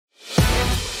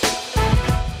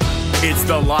It's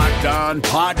the Locked On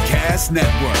Podcast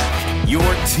Network, your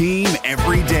team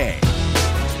every day.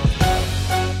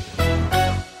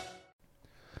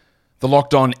 The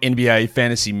Locked On NBA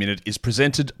Fantasy Minute is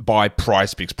presented by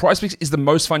PrizePicks. PrizePicks is the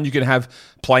most fun you can have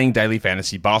playing daily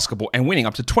fantasy basketball and winning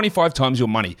up to 25 times your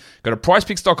money. Go to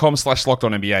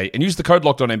prizepicks.com/LockedOnNBA and use the code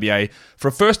LockedOnNBA for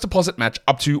a first deposit match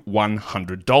up to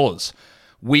 $100.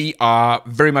 We are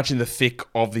very much in the thick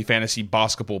of the fantasy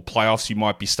basketball playoffs. You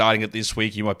might be starting it this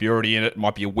week. You might be already in it. It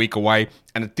might be a week away.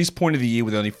 And at this point of the year,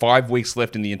 with only 5 weeks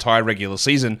left in the entire regular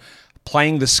season,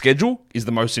 playing the schedule is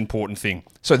the most important thing.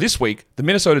 So this week, the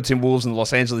Minnesota Timberwolves and the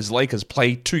Los Angeles Lakers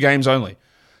play 2 games only.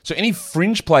 So any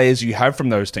fringe players you have from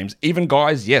those teams, even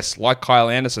guys, yes, like Kyle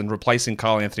Anderson replacing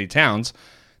Karl Anthony Towns,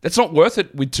 that's not worth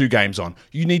it with 2 games on.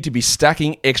 You need to be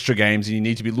stacking extra games, and you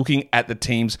need to be looking at the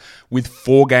teams with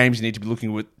 4 games. You need to be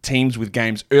looking at teams with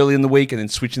games early in the week and then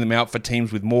switching them out for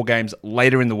teams with more games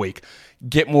later in the week.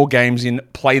 Get more games in,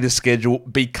 play the schedule,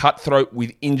 be cutthroat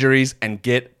with injuries, and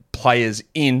get players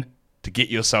in to get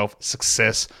yourself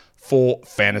success for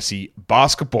fantasy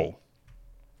basketball.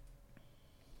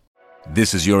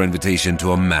 This is your invitation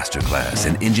to a masterclass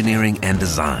in engineering and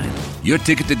design. Your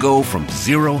ticket to go from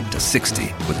 0 to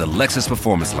 60 with the Lexus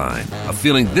Performance Line. A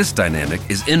feeling this dynamic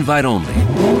is invite only.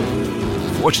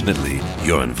 Fortunately,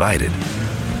 you're invited.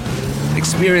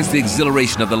 Experience the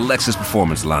exhilaration of the Lexus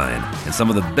Performance Line and some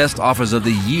of the best offers of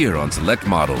the year on select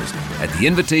models at the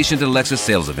Invitation to Lexus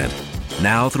sales event,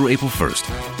 now through April 1st.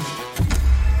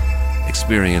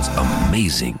 Experience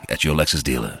amazing at your Lexus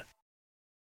dealer.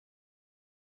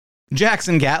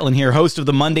 Jackson Gatlin here, host of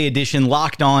the Monday edition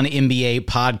Locked On NBA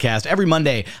podcast. Every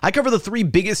Monday, I cover the 3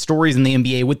 biggest stories in the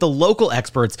NBA with the local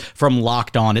experts from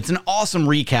Locked On. It's an awesome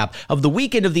recap of the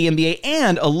weekend of the NBA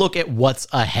and a look at what's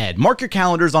ahead. Mark your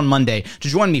calendars on Monday to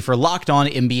join me for Locked On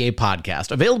NBA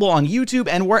podcast, available on YouTube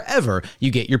and wherever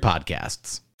you get your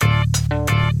podcasts.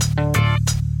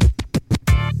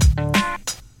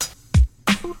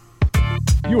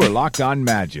 You are Locked On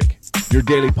Magic, your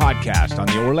daily podcast on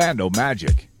the Orlando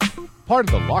Magic. Part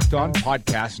of the Locked On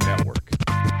Podcast Network,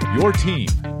 your team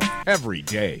every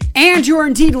day. And you are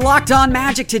indeed Locked On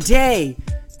Magic. Today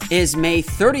is May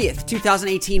 30th,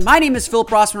 2018. My name is Philip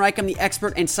Rossman-Reich. I'm the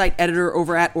expert and site editor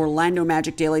over at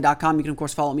OrlandoMagicDaily.com. You can, of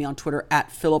course, follow me on Twitter at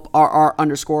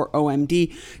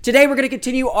PhilipRR_OMD. Today, we're going to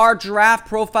continue our draft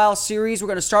profile series. We're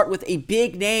going to start with a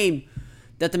big name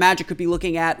that the Magic could be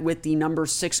looking at with the number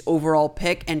 6 overall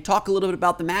pick and talk a little bit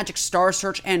about the Magic star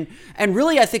search and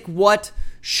really, I think, what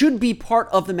should be part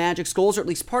of the Magic's goals, or at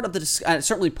least part of the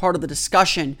certainly part of the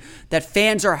discussion that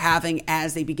fans are having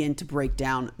as they begin to break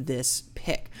down this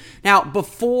pick. Now,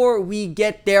 before we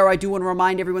get there, I do want to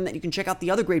remind everyone that you can check out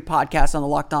the other great podcasts on the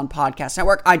Locked On Podcast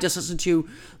Network. I just listened to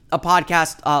a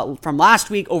podcast from last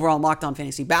week over on Locked On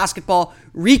Fantasy Basketball,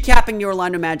 recapping the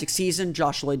Orlando Magic season.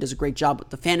 Josh Lloyd does a great job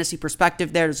with the fantasy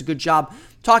perspective there. Does a good job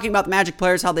talking about the Magic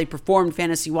players, how they performed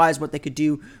fantasy-wise, what they could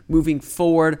do moving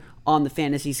forward on the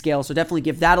fantasy scale. So definitely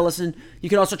give that a listen. You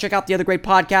can also check out the other great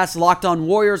podcasts, Locked On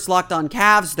Warriors, Locked On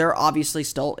Cavs. They're obviously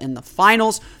still in the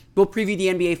finals. We'll preview the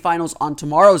NBA Finals on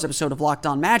tomorrow's episode of Locked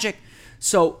On Magic.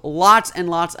 So lots and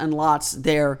lots and lots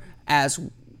there as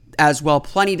well.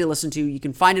 Plenty to listen to. You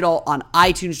can find it all on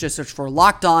iTunes. Just search for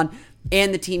Locked On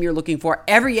and the team you're looking for.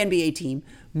 Every NBA team,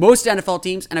 most NFL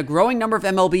teams, and a growing number of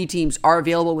MLB teams are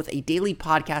available with a daily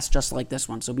podcast just like this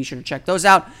one. So be sure to check those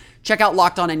out. Check out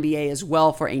Locked On NBA as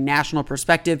well for a national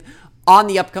perspective on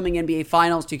the upcoming NBA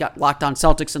Finals. You got Locked On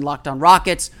Celtics and Locked On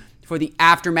Rockets for the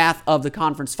aftermath of the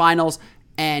conference finals,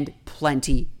 and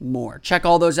plenty more. Check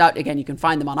all those out. Again, you can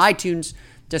find them on iTunes.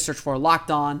 Just search for Locked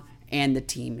On and the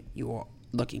team you're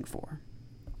looking for.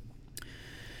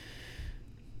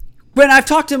 When I've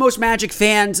talked to most Magic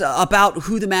fans about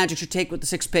who the Magic should take with the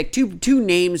 6th pick, two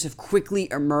names have quickly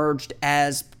emerged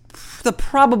as the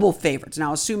probable favorites.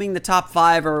 Now, assuming the top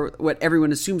 5 or what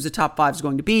everyone assumes the top 5 is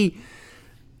going to be,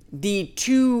 the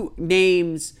 2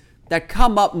 names that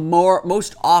come up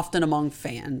most often among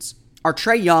fans are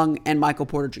Trae Young and Michael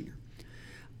Porter Jr.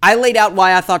 I laid out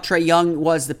why I thought Trae Young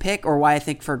was the pick, or why I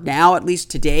think for now, at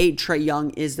least today, Trae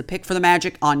Young is the pick for the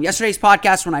Magic on yesterday's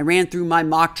podcast when I ran through my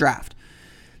mock draft.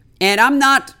 And I'm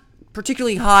not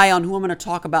particularly high on who I'm going to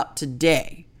talk about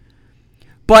today.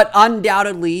 But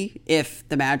undoubtedly, if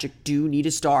the Magic do need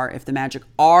a star, if the Magic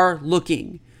are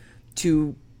looking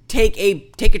to take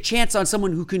a chance on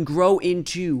someone who can grow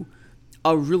into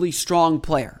a really strong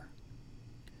player,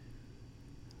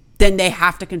 then they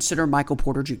have to consider Michael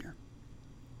Porter Jr.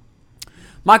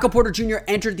 Michael Porter Jr.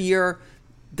 entered the year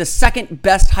the 2nd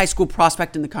best high school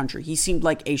prospect in the country. He seemed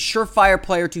like a surefire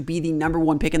player to be the number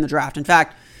 1 pick in the draft. In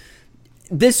fact,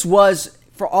 this was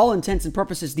for all intents and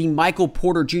purposes, the Michael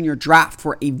Porter Jr. draft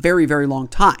for a very, very long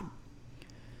time.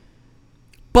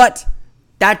 But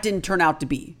that didn't turn out to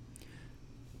be.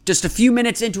 Just a few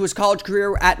minutes into his college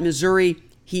career at Missouri,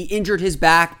 he injured his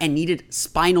back and needed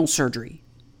spinal surgery.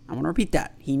 I want to repeat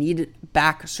that. He needed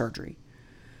back surgery.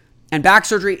 And back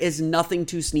surgery is nothing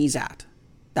to sneeze at.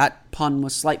 That pun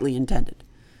was slightly intended.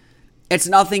 It's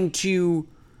nothing to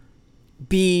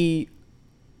be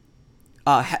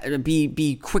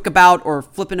quick about or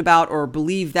flippant about or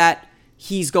believe that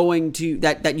he's going to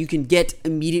that you can get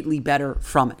immediately better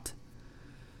from it.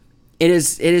 It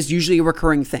is usually a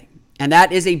recurring thing, and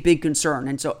that is a big concern.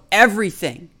 And so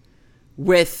everything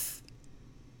with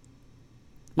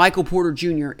Michael Porter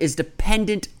Jr. is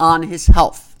dependent on his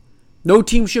health. No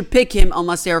team should pick him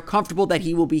unless they are comfortable that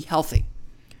he will be healthy.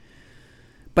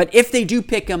 But if they do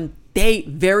pick him, they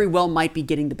very well might be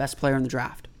getting the best player in the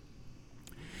draft.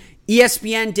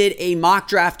 ESPN did a mock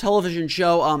draft television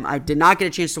show. I did not get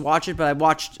a chance to watch it, but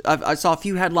I saw a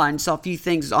few headlines, saw a few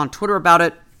things on Twitter about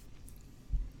it.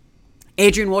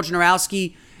 Adrian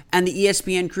Wojnarowski and the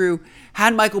ESPN crew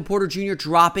had Michael Porter Jr.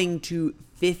 dropping to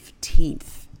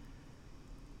 15th.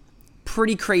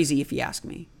 Pretty crazy, if you ask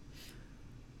me.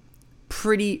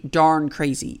 Pretty darn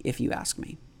crazy, if you ask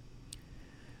me.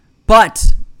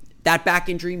 But that back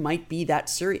injury might be that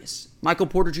serious. Michael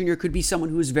Porter Jr. could be someone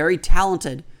who is very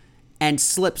talented and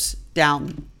slips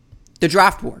down the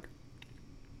draft board.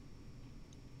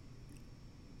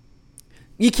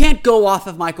 You can't go off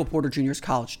of Michael Porter Jr.'s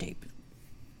college tape.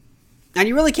 And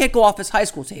you really can't go off his high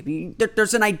school tape.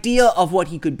 There's an idea of what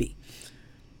he could be.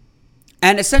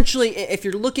 And essentially, if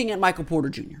you're looking at Michael Porter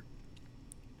Jr.,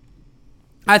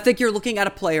 I think you're looking at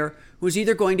a player who is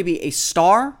either going to be a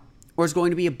star or is going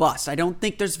to be a bust. I don't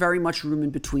think there's very much room in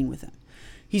between with him.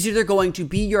 He's either going to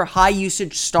be your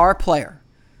high-usage star player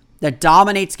that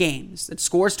dominates games, that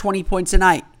scores 20 points a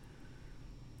night,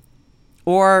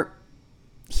 or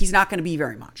he's not going to be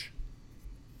very much.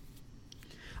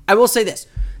 I will say this.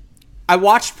 I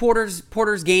watched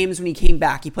Porter's games when he came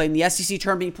back. He played in the SEC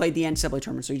tournament, he played the NCAA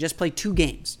tournament, so he just played 2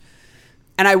 games.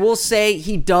 And I will say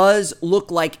he does look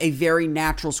like a very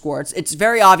natural scorer. It's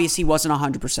very obvious he wasn't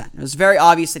 100%. It was very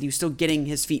obvious that he was still getting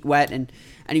his feet wet and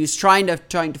he was trying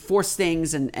to force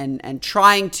things and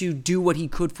trying to do what he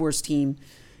could for his team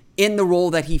in the role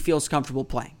that he feels comfortable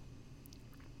playing.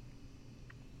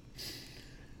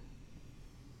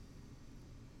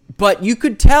 But you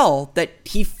could tell that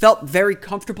he felt very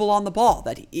comfortable on the ball,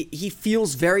 that he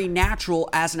feels very natural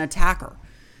as an attacker.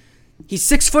 He's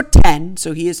 6'10",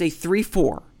 so he is a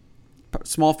 3'4",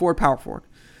 small forward, power forward.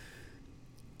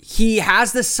 He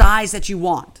has the size that you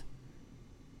want.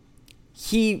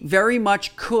 He very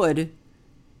much could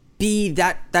be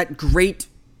that great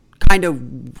kind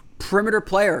of perimeter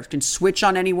player. Can switch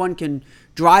on anyone, can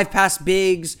drive past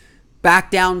bigs, back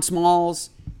down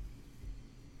smalls.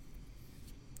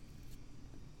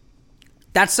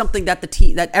 That's something that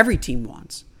that every team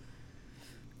wants.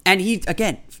 And he,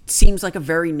 again, seems like a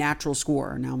very natural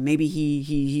scorer. Now, maybe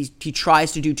he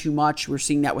tries to do too much. We're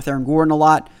seeing that with Aaron Gordon a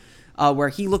lot, where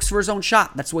he looks for his own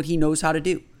shot. That's what he knows how to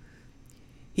do.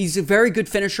 He's a very good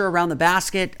finisher around the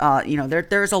basket.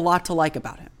 There's a lot to like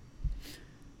about him.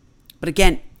 But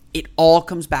again, it all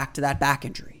comes back to that back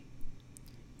injury.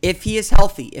 If he is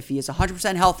healthy, if he is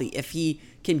 100% healthy, if he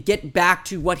can get back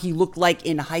to what he looked like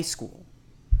in high school,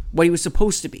 what he was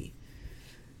supposed to be,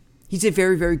 he's a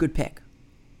very, very good pick.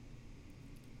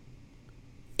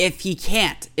 If he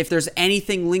can't, if there's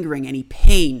anything lingering, any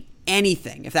pain,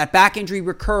 anything, if that back injury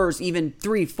recurs even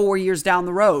 3-4 years down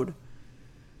the road,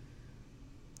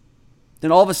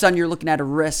 then all of a sudden you're looking at a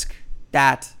risk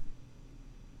that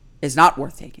is not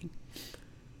worth taking.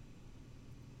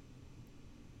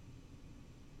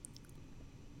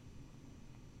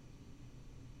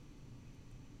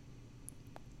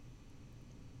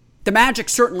 The Magic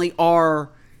certainly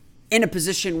are in a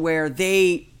position where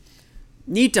they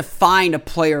need to find a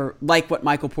player like what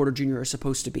Michael Porter Jr. is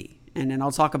supposed to be. And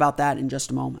I'll talk about that in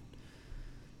just a moment.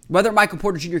 Whether Michael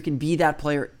Porter Jr. can be that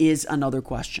player is another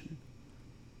question.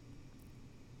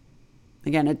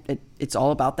 Again, it's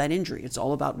all about that injury. It's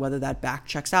all about whether that back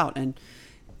checks out. And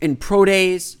in pro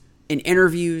days, in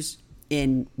interviews,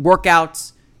 in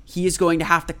workouts, he is going to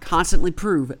have to constantly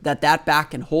prove that that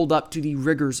back can hold up to the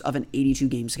rigors of an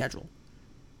 82-game schedule.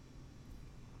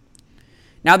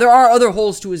 Now, there are other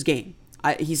holes to his game.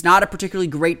 He's not a particularly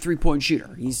great three-point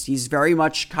shooter. He's very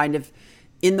much kind of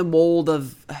in the mold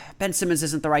of Ben Simmons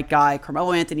isn't the right guy.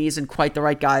 Carmelo Anthony isn't quite the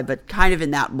right guy, but kind of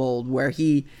in that mold where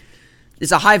he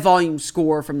is a high-volume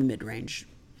scorer from the mid-range.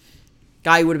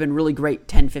 Guy who would have been really great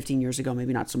 10, 15 years ago,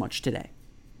 maybe not so much today.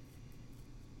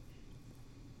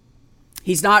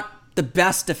 He's not the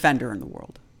best defender in the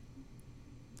world.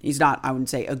 He's not, I wouldn't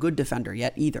say, a good defender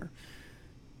yet either.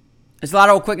 His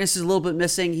lateral quickness is a little bit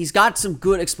missing. He's got some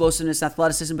good explosiveness,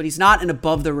 athleticism, but he's not an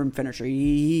above-the-rim finisher.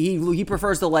 He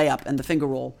prefers the layup and the finger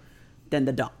roll than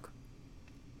the dunk.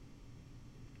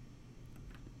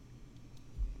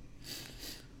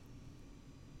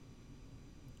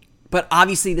 But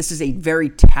obviously, this is a very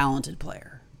talented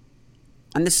player.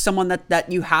 And this is someone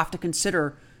that you have to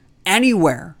consider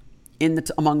anywhere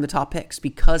among the top picks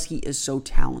because he is so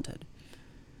talented.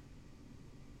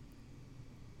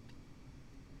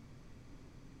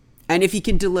 And if he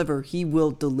can deliver, he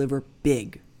will deliver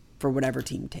big for whatever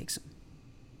team takes him.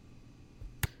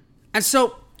 And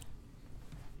so,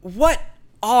 what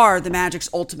are the Magic's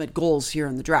ultimate goals here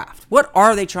in the draft? What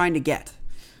are they trying to get?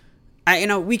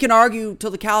 We can argue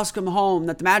till the cows come home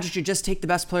that the Magic should just take the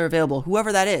best player available,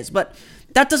 whoever that is, but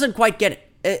that doesn't quite get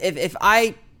it. If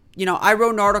I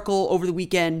wrote an article over the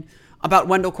weekend about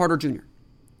Wendell Carter Jr.,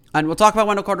 and we'll talk about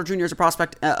Wendell Carter Jr. as a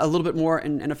prospect a little bit more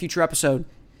in a future episode.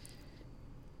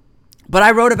 But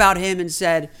I wrote about him and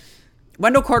said,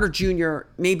 Wendell Carter Jr.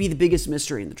 may be the biggest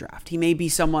mystery in the draft. He may be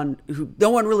someone who no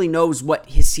one really knows what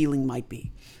his ceiling might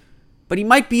be. But he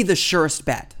might be the surest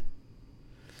bet.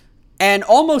 And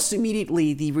almost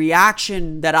immediately, the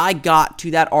reaction that I got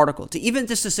to that article, to even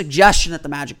just a suggestion that the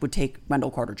Magic would take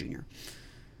Wendell Carter Jr.,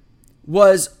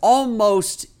 was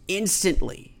almost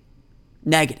instantly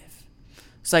negative.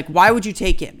 It's like, why would you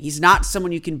take him? He's not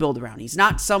someone you can build around. He's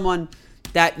not someone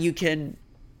that you can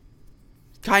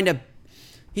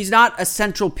he's not a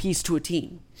central piece to a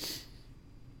team.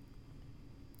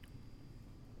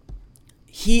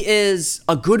 He is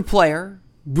a good player,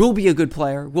 will be a good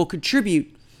player, will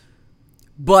contribute,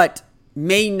 but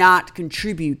may not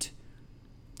contribute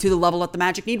to the level that the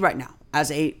Magic need right now as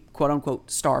a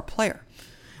quote-unquote star player.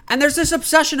 And there's this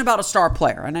obsession about a star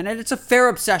player, and it's a fair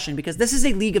obsession because this is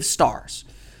a league of stars.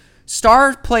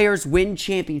 Star players win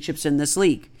championships in this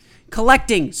league.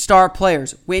 Collecting star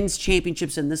players wins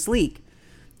championships in this league.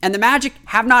 And the Magic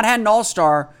have not had an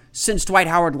all-star since Dwight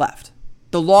Howard left.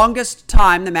 The longest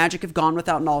time the Magic have gone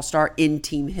without an all-star in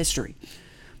team history.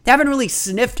 They haven't really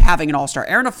sniffed having an all-star.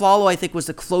 Aaron Aflalo, I think, was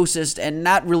the closest, and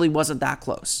that really wasn't that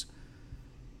close.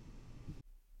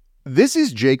 This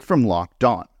is Jake from Locked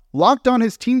On. Locked On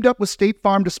has teamed up with State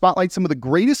Farm to spotlight some of the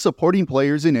greatest supporting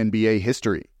players in NBA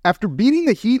history. After beating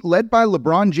the Heat led by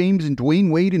LeBron James and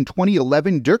Dwayne Wade in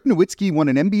 2011, Dirk Nowitzki won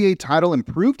an NBA title and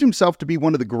proved himself to be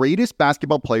one of the greatest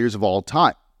basketball players of all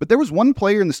time. But there was one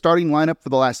player in the starting lineup for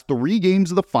the last 3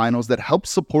 games of the finals that helped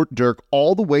support Dirk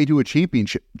all the way to a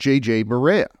championship, JJ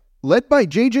Barea. Led by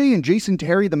JJ and Jason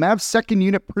Terry, the Mavs' second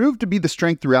unit proved to be the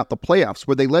strength throughout the playoffs,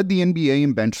 where they led the NBA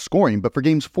in bench scoring. But for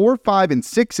games 4, 5, and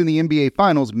 6 in the NBA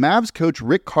Finals, Mavs coach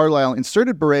Rick Carlisle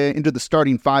inserted Barea into the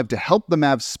starting 5 to help the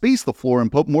Mavs space the floor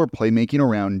and put more playmaking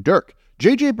around Dirk.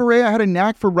 JJ Barea had a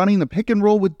knack for running the pick and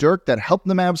roll with Dirk that helped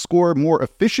the Mavs score more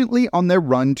efficiently on their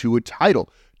run to a title.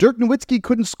 Dirk Nowitzki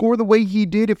couldn't score the way he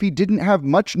did if he didn't have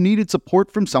much needed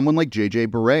support from someone like JJ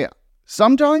Barea.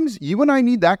 Sometimes you and I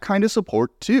need that kind of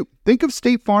support too. Think of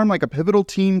State Farm like a pivotal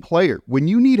team player. When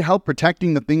you need help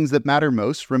protecting the things that matter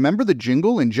most, remember the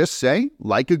jingle and just say,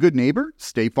 like a good neighbor,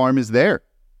 State Farm is there.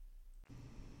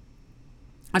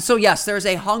 And so yes, there's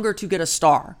a hunger to get a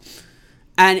star.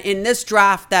 And in this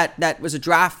draft, that was a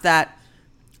draft that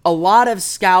a lot of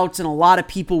scouts and a lot of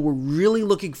people were really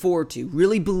looking forward to,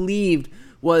 really believed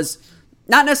was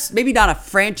maybe not a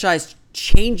franchise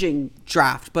changing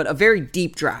draft, but a very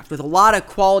deep draft with a lot of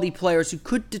quality players who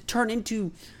could turn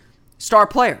into star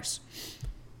players.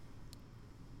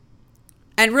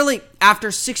 And really, after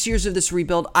 6 years of this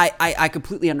rebuild, I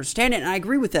completely understand it, and I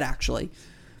agree with it, actually,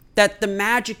 that the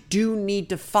Magic do need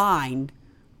to find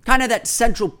kind of that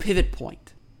central pivot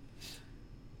point.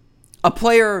 A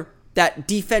player that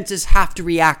defenses have to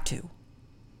react to,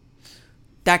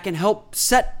 that can help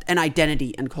set an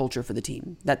identity and culture for the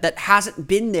team that hasn't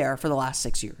been there for the last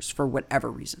 6 years for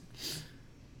whatever reason.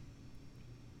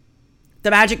 The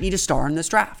Magic need a star in this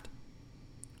draft.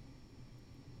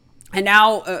 And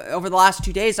now, over the last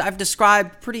 2 days, I've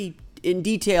described pretty in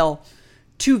detail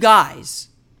 2 guys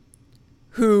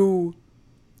who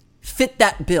fit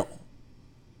that bill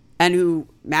and who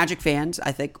Magic fans,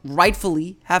 I think,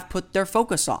 rightfully have put their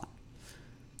focus on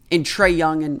in Trae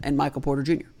Young and Michael Porter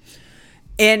Jr.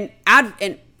 And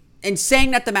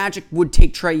saying that the Magic would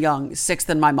take Trae Young 6th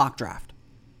in my mock draft,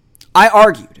 I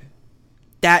argued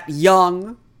that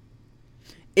Young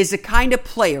is the kind of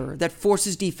player that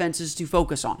forces defenses to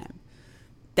focus on him,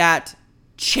 that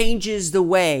changes the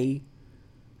way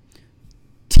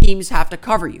teams have to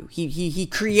cover you. He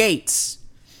creates.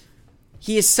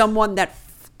 He is someone that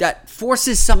that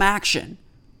forces some action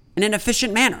in an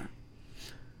efficient manner.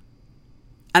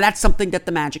 And that's something that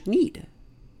the Magic need.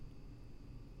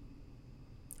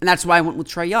 And that's why I went with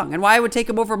Trae Young. And why I would take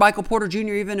him over Michael Porter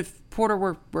Jr. even if Porter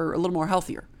were a little more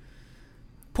healthier.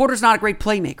 Porter's not a great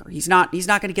playmaker. He's not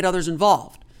going to get others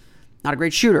involved. Not a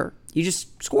great shooter. He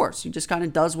just scores. He just kind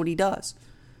of does what he does.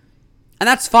 And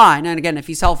that's fine. And again, if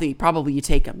he's healthy, probably you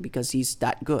take him because he's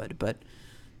that good. But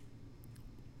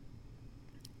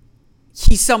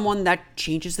he's someone that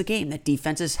changes the game, that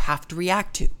defenses have to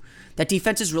react to, that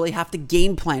defenses really have to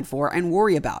game plan for and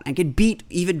worry about and can beat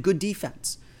even good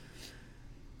defense.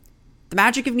 The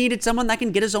Magic have needed someone that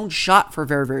can get his own shot for a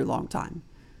very, very long time.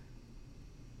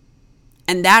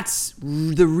 And that's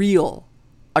the real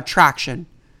attraction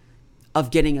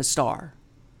of getting a star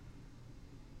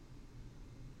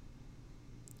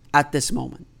at this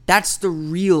moment. That's the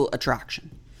real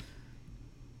attraction.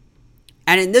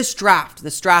 And in this draft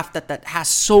that has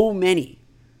so many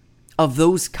of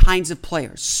those kinds of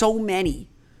players, so many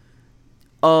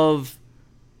of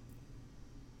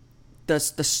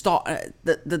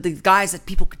the guys that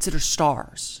people consider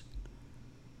stars,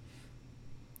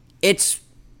 it's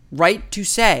right to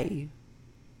say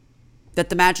that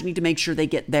the Magic need to make sure they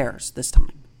get theirs this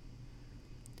time.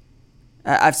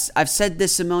 I've said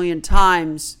this a million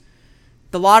times.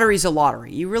 The lottery's a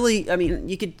lottery. You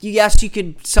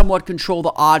could somewhat control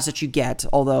the odds that you get,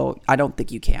 although I don't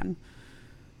think you can.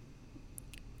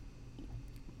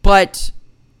 But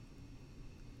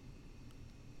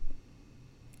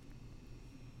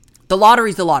the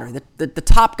lottery's the lottery. The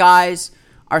top guys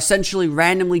are essentially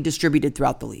randomly distributed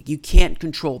throughout the league. You can't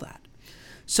control that.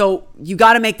 So you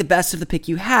got to make the best of the pick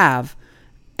you have.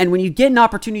 And when you get an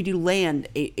opportunity to land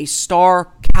a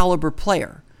star caliber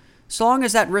player, so long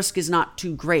as that risk is not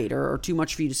too great or too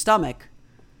much for you to stomach,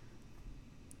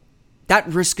 that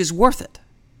risk is worth it.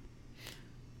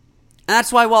 And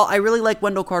that's why, while I really like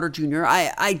Wendell Carter Jr.,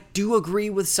 I do agree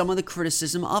with some of the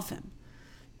criticism of him.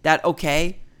 That,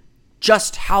 okay,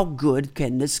 just how good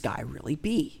can this guy really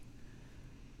be?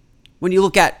 When you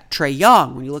look at Trae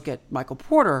Young, when you look at Michael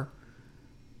Porter,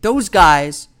 those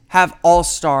guys have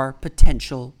all-star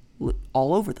potential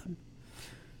all over them.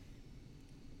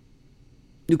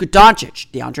 Luka Doncic,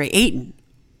 DeAndre Ayton,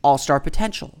 all-star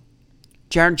potential.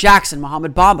 Jaren Jackson,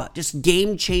 Mohamed Bamba, just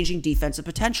game-changing defensive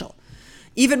potential.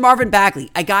 Even Marvin Bagley,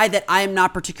 a guy that I am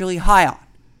not particularly high on.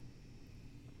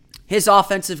 His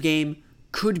offensive game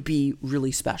could be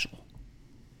really special.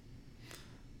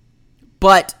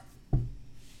 But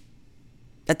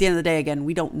at the end of the day, again,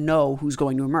 we don't know who's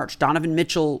going to emerge. Donovan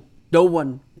Mitchell, no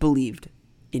one believed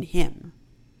in him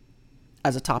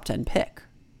as a top 10 pick.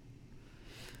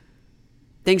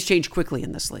 Things change quickly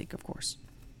in this league, of course.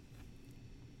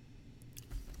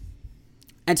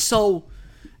 And so,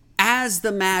 as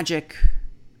the Magic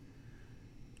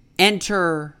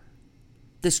enter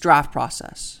this draft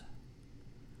process,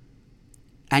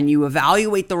 and you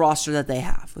evaluate the roster that they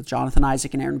have, with Jonathan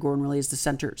Isaac and Aaron Gordon really as the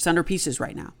centerpieces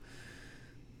right now,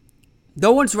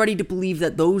 no one's ready to believe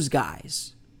that those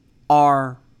guys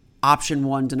are option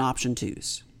ones and option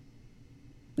twos,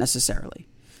 necessarily.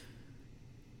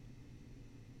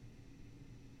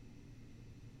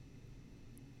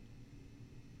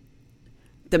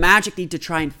 The Magic need to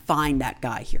try and find that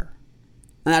guy here.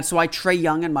 And that's why Trae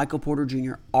Young and Michael Porter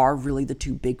Jr. are really the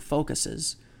two big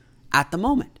focuses at the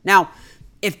moment. Now,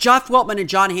 if Jeff Weltman and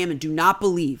John Hammond do not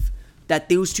believe that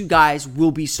those two guys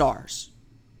will be stars,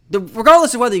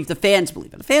 regardless of whether the fans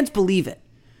believe it, the fans believe it.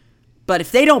 But if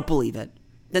they don't believe it,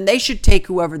 then they should take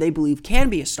whoever they believe can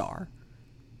be a star,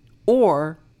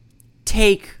 or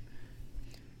take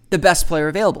the best player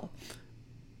available.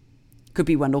 Could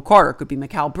be Wendell Carter, could be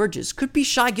Mikal Bridges, could be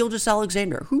Shai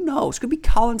Gilgeous-Alexander, who knows? Could be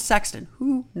Colin Sexton,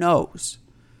 who knows?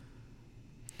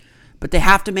 But they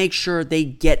have to make sure they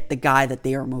get the guy that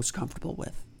they are most comfortable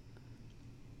with.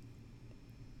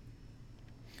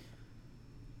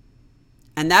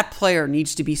 And that player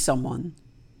needs to be someone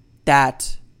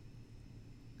that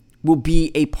will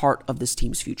be a part of this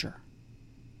team's future.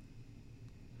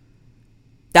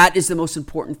 That is the most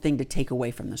important thing to take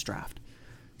away from this draft.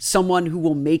 Someone who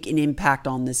will make an impact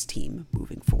on this team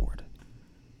moving forward.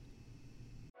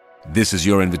 This is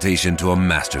your invitation to a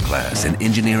masterclass in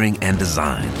engineering and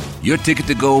design. Your ticket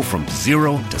to go from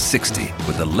 0 to 60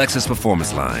 with the Lexus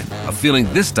Performance Line. A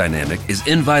feeling this dynamic is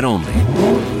invite only.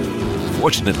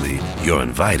 Fortunately, you're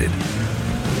invited.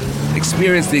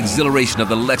 Experience the exhilaration of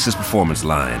the Lexus Performance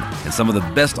Line and some of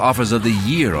the best offers of the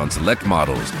year on select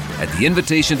models at the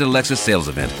Invitation to Lexus sales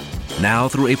event, now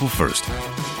through April 1st.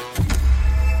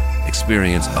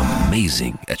 Experience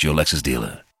amazing at your Lexus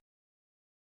dealer.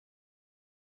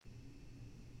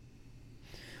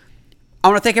 I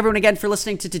want to thank everyone again for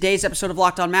listening to today's episode of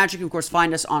Locked On Magic. Of course,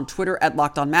 find us on Twitter at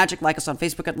Locked On Magic, like us on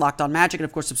Facebook at Locked On Magic, and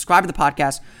of course, subscribe to the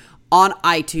podcast on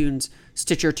iTunes,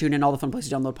 Stitcher, TuneIn, all the fun places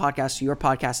to download podcasts to your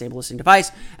podcast-able listening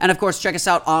device. And of course, check us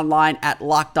out online at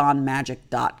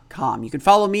LockedOnMagic.com. You can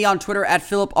follow me on Twitter at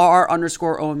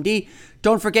PhilipRR_OMD.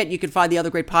 Don't forget, you can find the other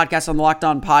great podcasts on the Locked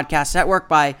On Podcast Network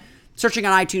by searching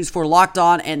on iTunes for Locked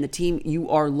On and the team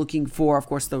you are looking for. Of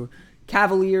course, the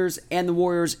Cavaliers and the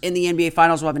Warriors in the NBA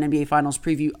Finals. We'll have an NBA Finals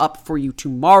preview up for you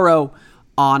tomorrow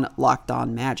on Locked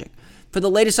On Magic. For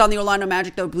the latest on the Orlando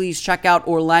Magic, though, please check out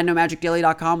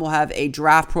OrlandoMagicDaily.com. We'll have a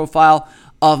draft profile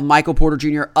of Michael Porter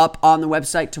Jr. up on the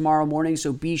website tomorrow morning,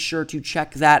 so be sure to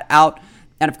check that out.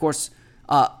 And, of course,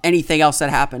 anything else that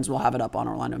happens, we'll have it up on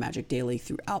Orlando Magic Daily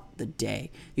throughout the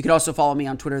day. You can also follow me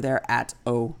on Twitter there at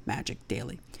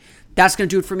OMagicDaily. That's going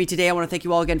to do it for me today. I want to thank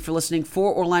you all again for listening.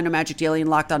 For Orlando Magic Daily and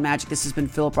Locked On Magic, this has been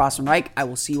Philip Rossman-Reich. I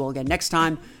will see you all again next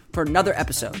time for another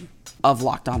episode of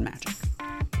Locked On Magic.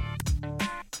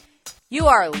 You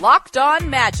are Locked On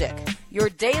Magic, your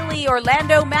daily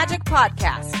Orlando Magic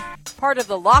podcast. Part of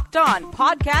the Locked On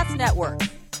Podcast Network,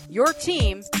 your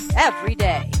team every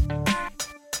day.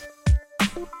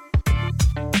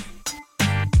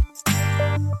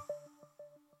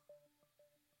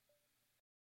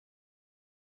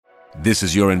 This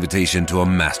is your invitation to a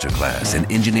masterclass in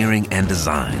engineering and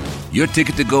design. Your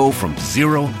ticket to go from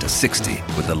 0 to 60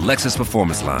 with the Lexus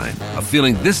Performance Line. A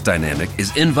feeling this dynamic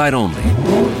is invite only.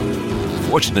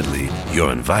 Fortunately,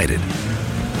 you're invited.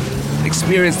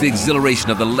 Experience the exhilaration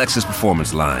of the Lexus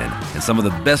Performance Line and some of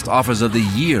the best offers of the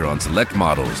year on select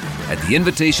models at the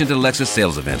Invitation to Lexus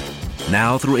sales event,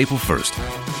 now through April 1st.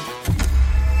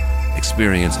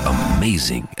 Experience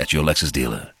amazing at your Lexus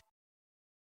dealer.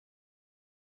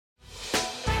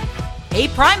 Hey,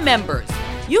 Prime members,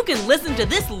 you can listen to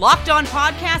this Locked On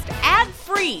podcast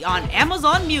ad-free on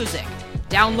Amazon Music.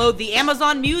 Download the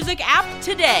Amazon Music app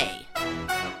today.